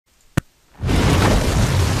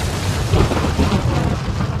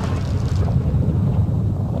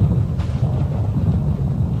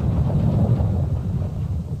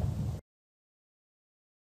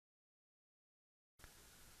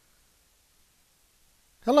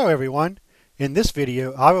Hello everyone. In this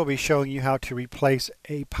video I will be showing you how to replace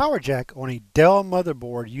a power jack on a Dell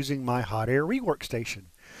motherboard using my hot air rework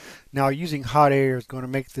station. Now using hot air is going to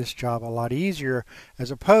make this job a lot easier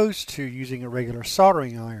as opposed to using a regular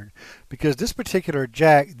soldering iron, because this particular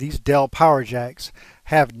jack, these Dell power jacks,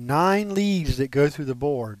 have 9 leads that go through the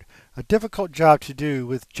board, a difficult job to do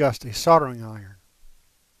with just a soldering iron.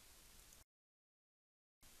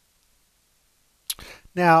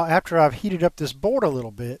 Now after I've heated up this board a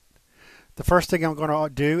little bit, the first thing I'm going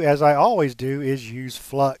to do, as I always do, is use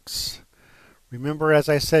flux. Remember, as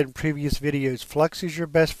I said in previous videos, flux is your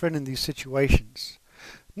best friend in these situations.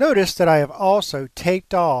 Notice that I have also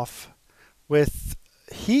taped off with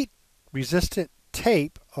heat resistant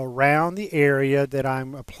tape around the area that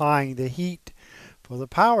I'm applying the heat for the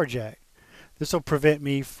power jack. This will prevent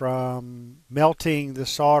me from melting the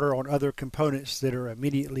solder on other components that are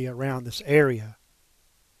immediately around this area.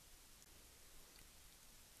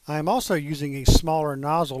 I am also using a smaller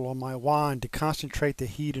nozzle on my wand to concentrate the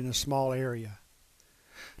heat in a small area.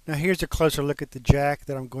 Now here's a closer look at the jack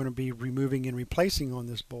that I'm going to be removing and replacing on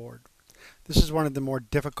this board. This is one of the more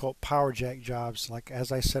difficult power jack jobs. Like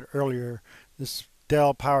as I said earlier, this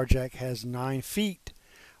Dell power jack has 9 feet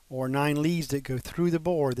or 9 leads that go through the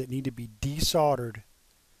board that need to be desoldered.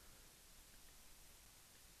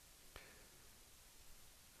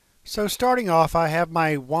 So starting off, I have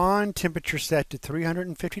my wand temperature set to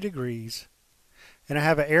 350 degrees and I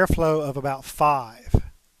have an airflow of about 5.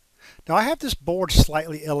 Now I have this board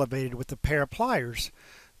slightly elevated with a pair of pliers.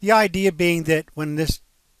 The idea being that when this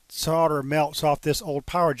solder melts off this old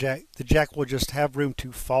power jack, the jack will just have room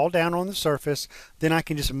to fall down on the surface, then I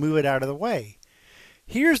can just move it out of the way.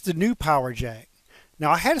 Here's the new power jack. Now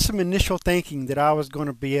I had some initial thinking that I was going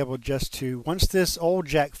to be able just to, once this old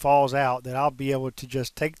jack falls out, that I'll be able to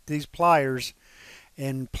just take these pliers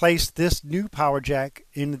and place this new power jack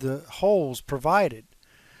into the holes provided.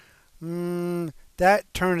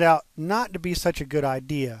 That turned out not to be such a good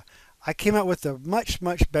idea. I came up with a much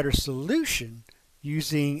better solution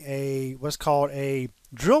using what's called a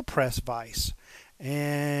drill press vise,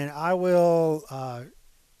 and I will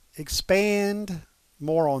expand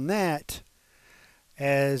more on that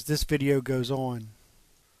as this video goes on.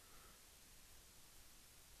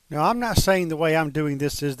 Now I'm not saying the way I'm doing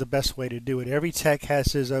this is the best way to do it. Every tech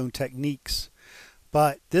has his own techniques,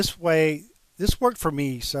 but this worked for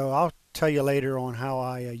me, so I'll tell you later on how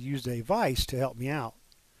I used a vise to help me out.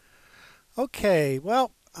 Okay,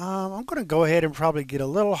 well, I'm going to go ahead and probably get a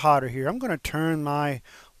little hotter here. I'm going to turn my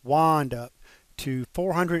wand up to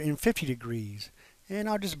 450 degrees, and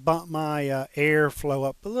I'll just bump my air flow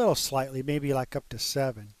up a little slightly, maybe like up to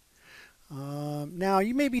 7. Now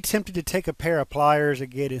you may be tempted to take a pair of pliers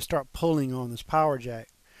again and start pulling on this power jack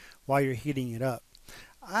while you're heating it up.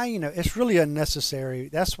 It's really unnecessary.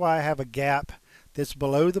 That's why I have a gap that's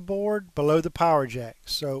below the board, below the power jack.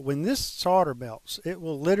 So when this solder melts, it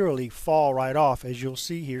will literally fall right off, as you'll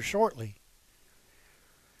see here shortly.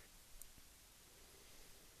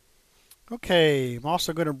 Okay, I'm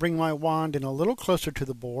also going to bring my wand in a little closer to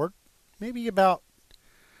the board, maybe about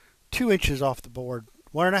 2 inches off the board,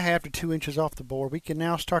 1.5 to 2 inches off the board. We can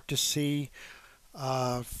now start to see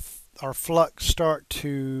our flux start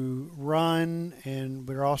to run, and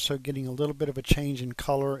we're also getting a little bit of a change in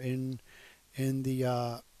color in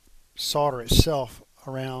the solder itself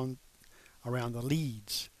around the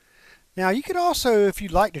leads. Now you could also, if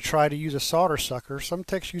you'd like to try to use a solder sucker, some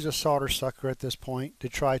techs use a solder sucker at this point to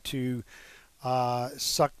try to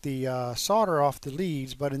suck the solder off the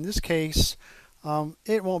leads, but in this case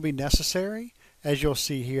it won't be necessary. As you'll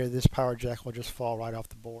see here, this power jack will just fall right off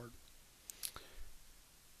the board.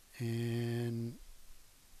 And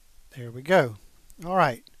there we go.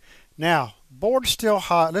 Alright, now board's still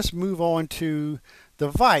hot. Let's move on to the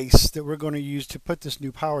vise that we're going to use to put this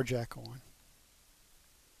new power jack on.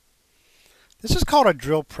 This is called a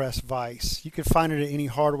drill press vise. You can find it at any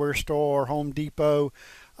hardware store or Home Depot.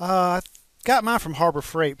 I got mine from Harbor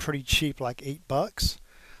Freight pretty cheap, like $8.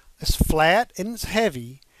 It's flat and it's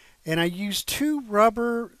heavy, and I use 2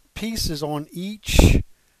 rubber pieces on each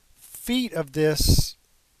feet of this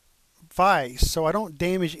vise so I don't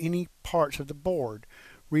damage any parts of the board.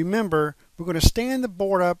 Remember, we're going to stand the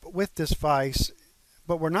board up with this vise,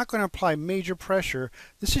 but we're not going to apply major pressure.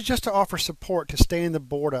 This is just to offer support to stand the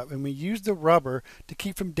board up, and we use the rubber to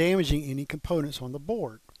keep from damaging any components on the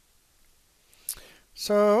board.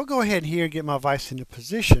 So I'll go ahead here and get my vise into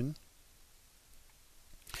position.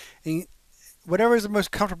 And whatever is the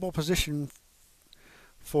most comfortable position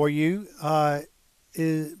for you,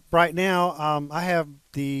 right now I have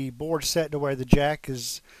the board set to where the jack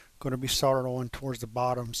is going to be soldered on towards the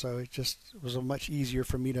bottom, so it just was much easier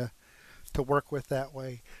for me to work with that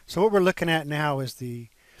way. So what we're looking at now is the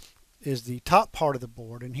top part of the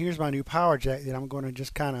board, and here's my new power jack that I'm going to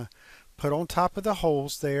just kind of put on top of the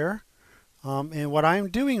holes there. And what I'm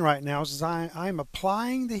doing right now is I'm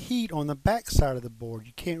applying the heat on the back side of the board.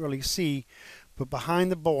 You can't really see, but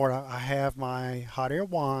behind the board I have my hot air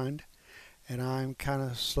wand, and I'm kind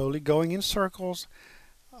of slowly going in circles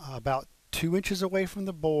about 2 inches away from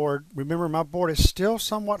the board. Remember, my board is still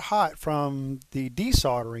somewhat hot from the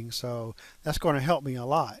desoldering, so that's going to help me a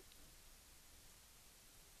lot.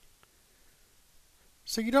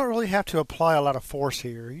 So you don't really have to apply a lot of force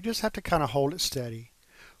here. You just have to kind of hold it steady.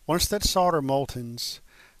 Once that solder moltens,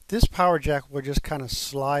 this power jack will just kind of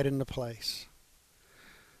slide into place.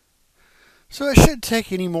 So it shouldn't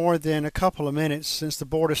take any more than a couple of minutes since the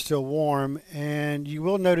board is still warm, and you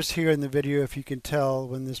will notice here in the video, if you can tell,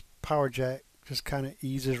 when this power jack just kind of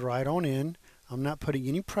eases right on in. I'm not putting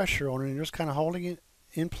any pressure on it, I'm just kind of holding it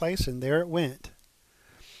in place, and there it went.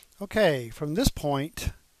 Okay, from this point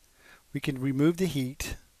we can remove the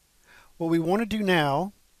heat. What we want to do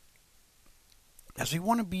now is we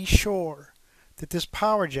want to be sure that this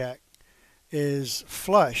power jack is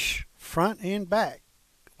flush front and back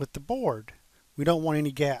with the board. We don't want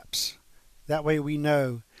any gaps. That way we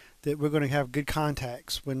know that we're going to have good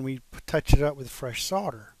contacts when we touch it up with fresh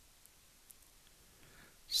solder.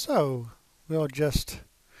 So we'll just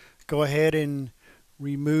go ahead and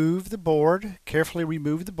remove the board, carefully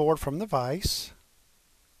remove the board from the vise.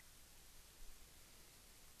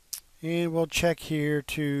 And we'll check here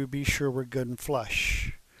to be sure we're good and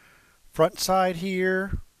flush. Front side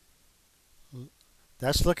here,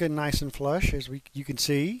 that's looking nice and flush, as you can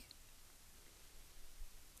see.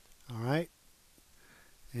 Alright,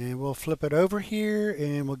 and we'll flip it over here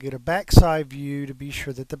and we'll get a backside view to be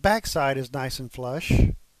sure that the backside is nice and flush.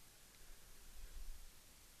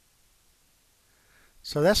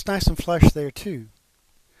 So that's nice and flush there too.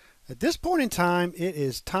 At this point in time, it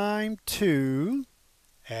is time to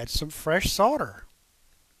add some fresh solder.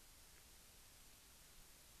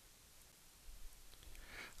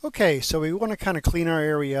 Okay, so we want to kind of clean our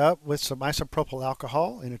area up with some isopropyl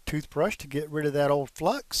alcohol and a toothbrush to get rid of that old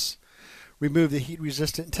flux. Remove the heat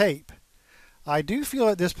resistant tape. I do feel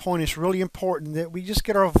at this point it's really important that we just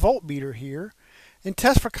get our voltmeter here and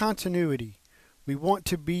test for continuity. We want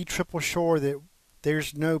to be triple sure that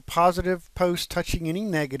there's no positive posts touching any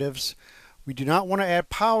negatives. We do not want to add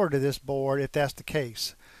power to this board if that's the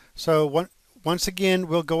case. So once again,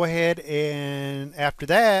 we'll go ahead and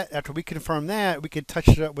after we confirm that, we can touch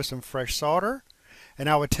it up with some fresh solder, and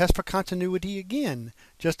I would test for continuity again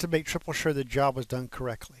just to make triple sure the job was done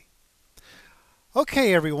correctly.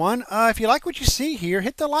 Okay everyone, if you like what you see here,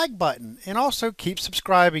 hit the like button and also keep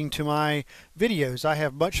subscribing to my videos. I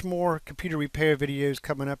have much more computer repair videos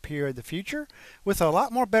coming up here in the future with a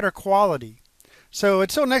lot more better quality. So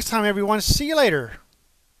until next time everyone, see you later.